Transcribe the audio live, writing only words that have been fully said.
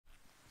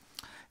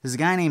There's a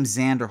guy named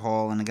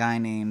Xanderhal and a guy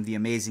named the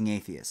Amazing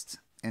Atheist.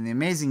 And the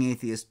Amazing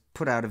Atheist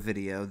put out a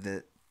video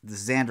that the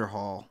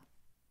Xanderhal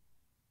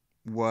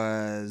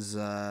was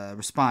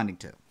responding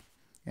to.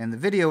 And the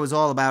video was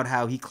all about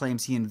how he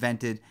claims he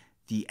invented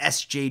the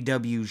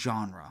SJW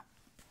genre.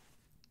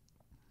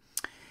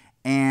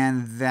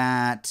 And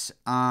that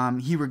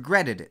he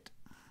regretted it.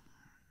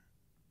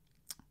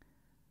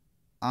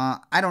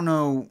 I don't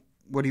know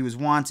what he was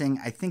wanting.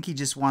 I think he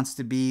just wants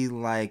to be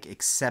like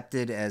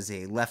accepted as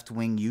a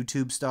left-wing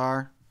YouTube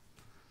star.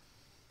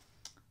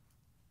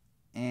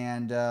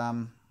 And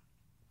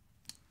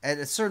at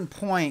a certain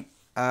point,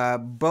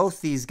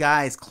 both these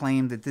guys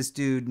claimed that this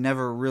dude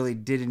never really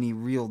did any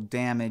real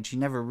damage. He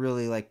never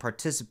really like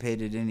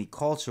participated in any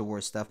culture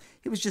war stuff.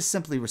 He was just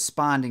simply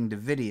responding to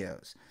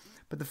videos.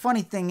 But the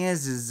funny thing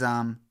is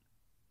I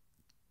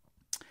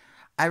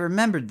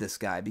remembered this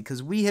guy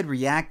because we had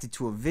reacted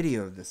to a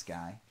video of this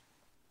guy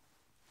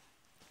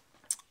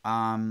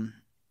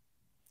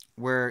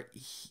where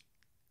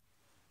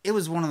it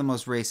was one of the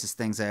most racist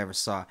things I ever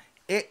saw.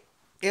 It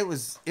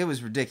was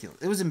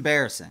ridiculous. It was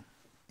embarrassing.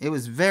 It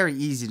was very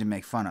easy to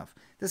make fun of.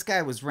 This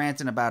guy was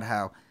ranting about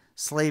how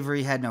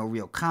slavery had no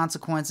real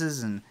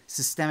consequences and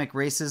systemic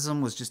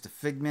racism was just a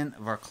figment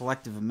of our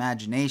collective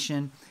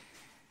imagination.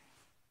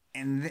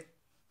 And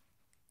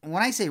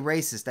when I say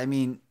racist, I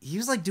mean he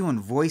was like doing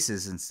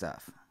voices and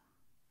stuff.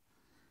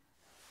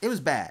 It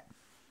was bad.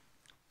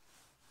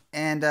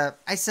 And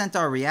I sent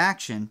our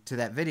reaction to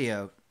that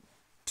video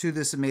to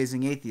this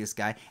Amazing Atheist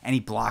guy, and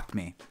he blocked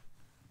me.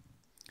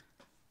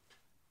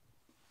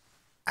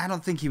 I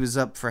don't think he was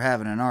up for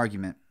having an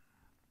argument.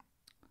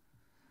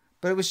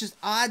 But it was just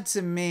odd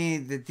to me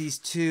that these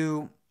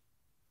two,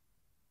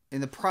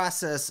 in the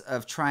process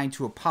of trying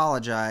to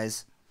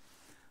apologize,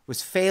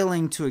 was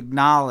failing to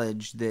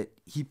acknowledge that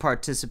he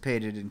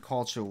participated in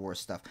culture war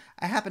stuff.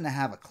 I happen to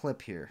have a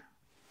clip here.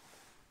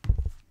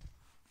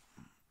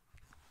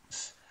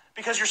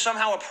 Because you're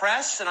somehow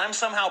oppressed and I'm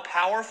somehow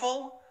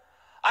powerful?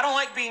 I don't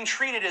like being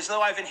treated as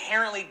though I've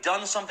inherently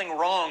done something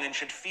wrong and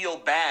should feel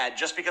bad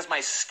just because my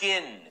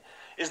skin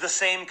is the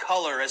same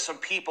color as some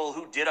people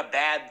who did a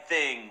bad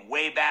thing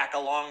way back a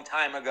long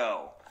time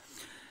ago.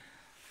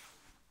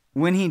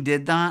 When he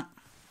did that,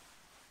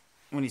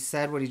 when he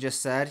said what he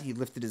just said, he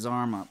lifted his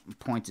arm up and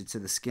pointed to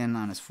the skin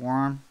on his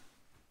forearm,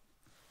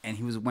 and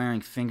he was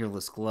wearing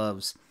fingerless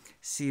gloves.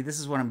 See, this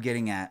is what I'm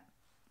getting at.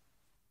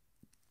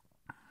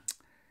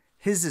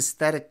 His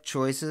aesthetic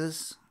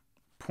choices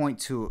point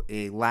to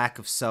a lack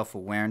of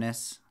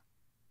self-awareness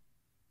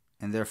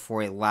and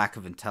therefore a lack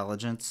of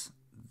intelligence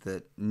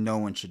that no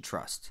one should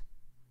trust.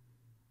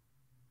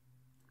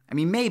 I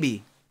mean,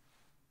 maybe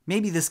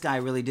this guy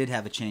really did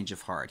have a change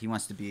of heart.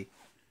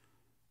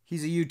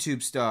 He's a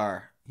YouTube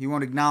star. He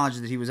won't acknowledge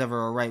that he was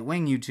ever a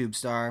right-wing YouTube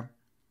star,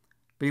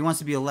 but he wants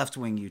to be a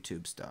left-wing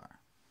YouTube star.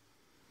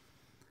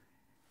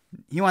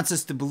 He wants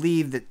us to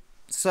believe that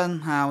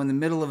somehow in the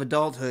middle of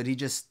adulthood, he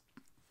just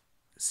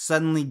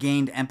suddenly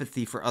gained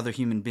empathy for other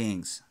human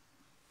beings.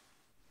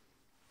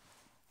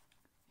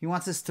 He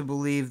wants us to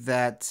believe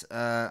that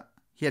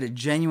he had a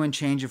genuine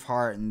change of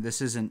heart, and this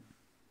isn't,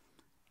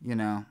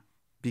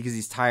 because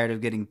he's tired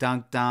of getting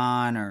dunked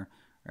on, or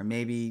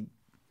maybe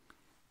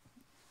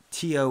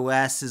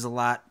TOS is a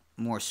lot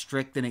more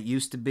strict than it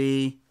used to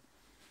be.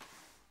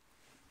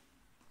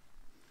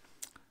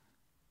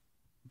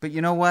 But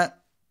you know what?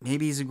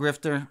 Maybe he's a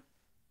grifter.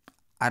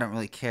 I don't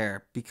really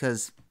care,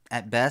 because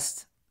at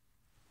best,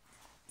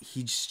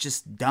 he's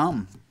just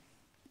dumb.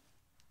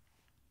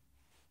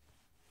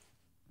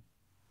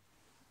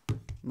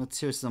 Let's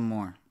hear some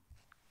more.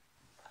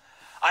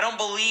 I don't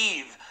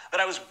believe that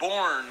I was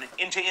born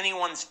into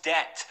anyone's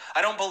debt.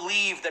 I don't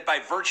believe that by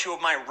virtue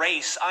of my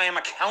race, I am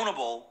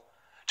accountable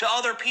to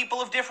other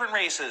people of different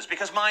races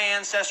because my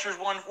ancestors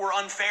were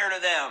unfair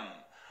to them,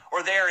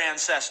 or their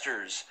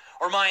ancestors,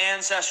 or my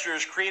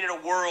ancestors created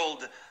a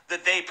world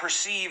that they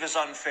perceive as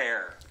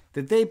unfair.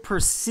 That they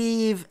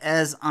perceive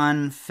as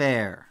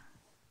unfair.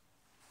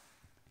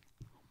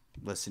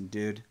 Listen,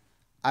 dude,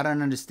 I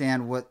don't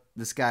understand what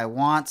this guy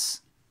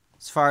wants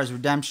as far as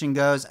redemption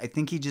goes. I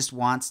think he just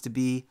wants to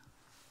be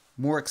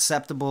more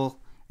acceptable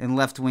in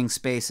left-wing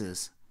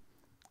spaces,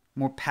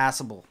 more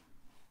passable.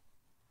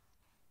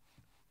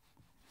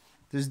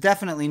 There's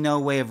definitely no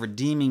way of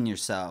redeeming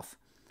yourself.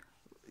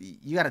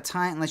 You got a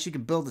time, unless you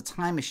could build a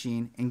time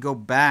machine and go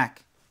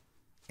back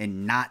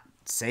and not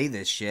say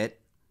this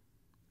shit.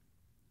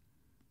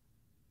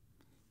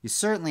 You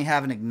certainly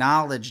haven't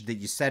acknowledged that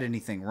you said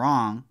anything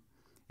wrong.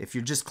 If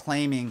you're just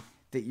claiming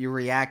that you're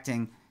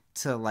reacting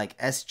to like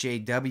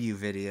SJW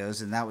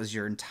videos and that was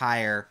your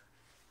entire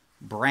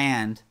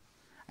brand.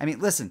 I mean,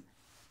 listen,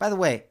 by the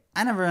way,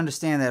 I never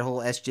understand that whole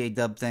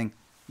SJW thing.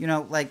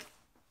 Like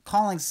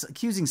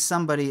accusing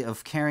somebody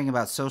of caring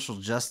about social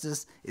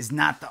justice is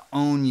not the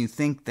own you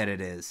think that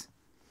it is.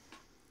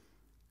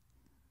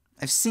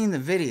 I've seen the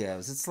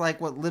videos. It's like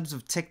what libs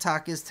of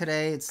TikTok is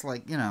today. It's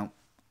like,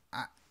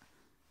 I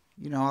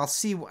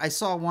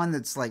saw one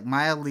that's like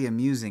mildly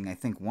amusing, I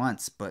think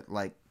once, but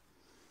like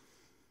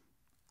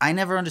I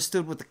never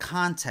understood what the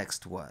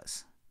context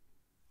was.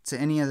 to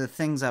any of the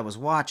things I was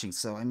watching.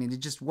 So, I mean, it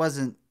just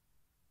wasn't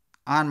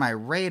on my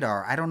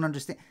radar. I don't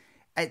understand.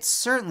 It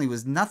certainly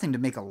was nothing to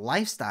make a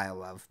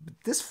lifestyle of. But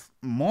this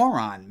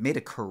moron made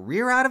a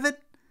career out of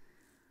it.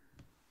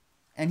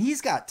 And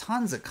he's got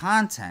tons of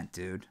content,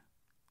 dude,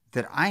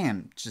 that I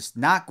am just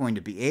not going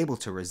to be able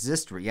to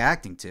resist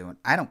reacting to. And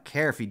I don't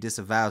care if he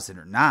disavows it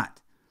or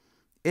not.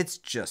 It's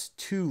just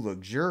too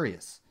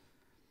luxurious.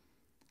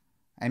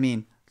 I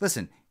mean,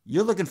 listen,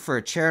 you're looking for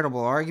a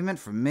charitable argument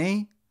from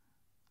me?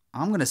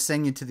 I'm going to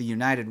send you to the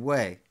United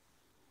Way.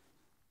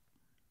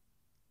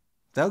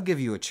 They'll give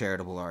you a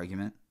charitable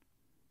argument.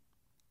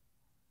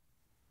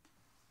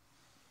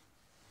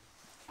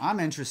 I'm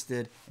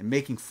interested in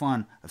making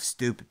fun of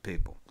stupid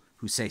people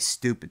who say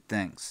stupid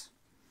things.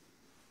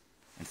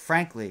 And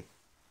frankly,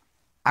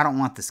 I don't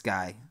want this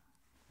guy.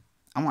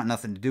 I want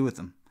nothing to do with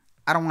him.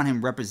 I don't want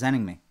him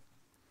representing me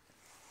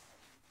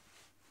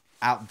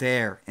out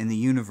there in the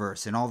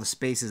universe, in all the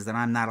spaces that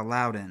I'm not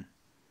allowed in.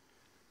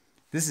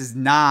 This is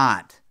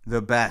not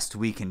the best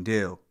we can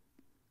do.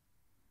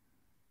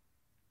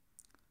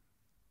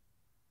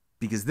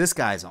 Because this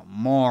guy's a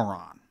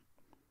moron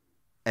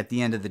at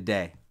the end of the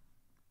day.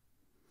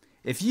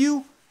 If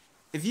you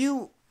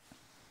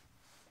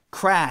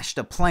crashed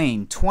a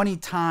plane 20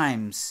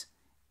 times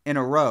in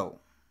a row,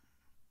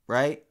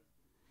 right?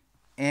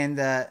 And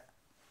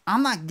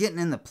I'm not getting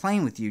in the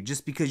plane with you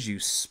just because you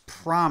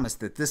promised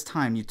that this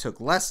time you took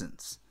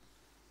lessons.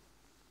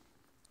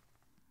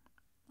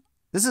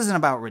 This isn't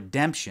about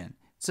redemption.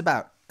 It's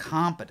about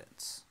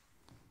competence.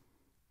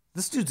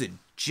 This dude's a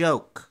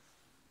joke.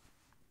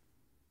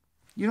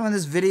 You know, in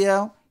this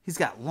video, he's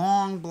got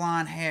long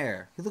blonde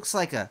hair. He looks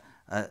like a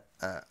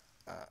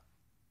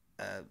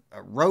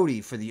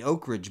roadie for the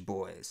Oak Ridge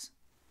Boys.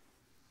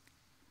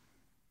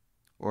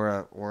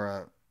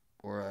 Or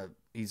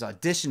he's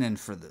auditioning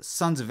for the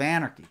Sons of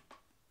Anarchy.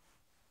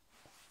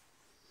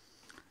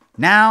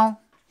 Now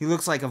he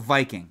looks like a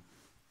Viking.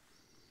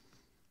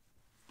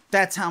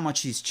 That's how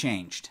much he's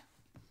changed.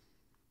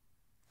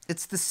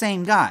 It's the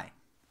same guy.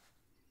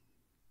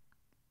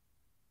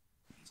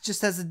 He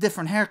just has a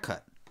different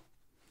haircut.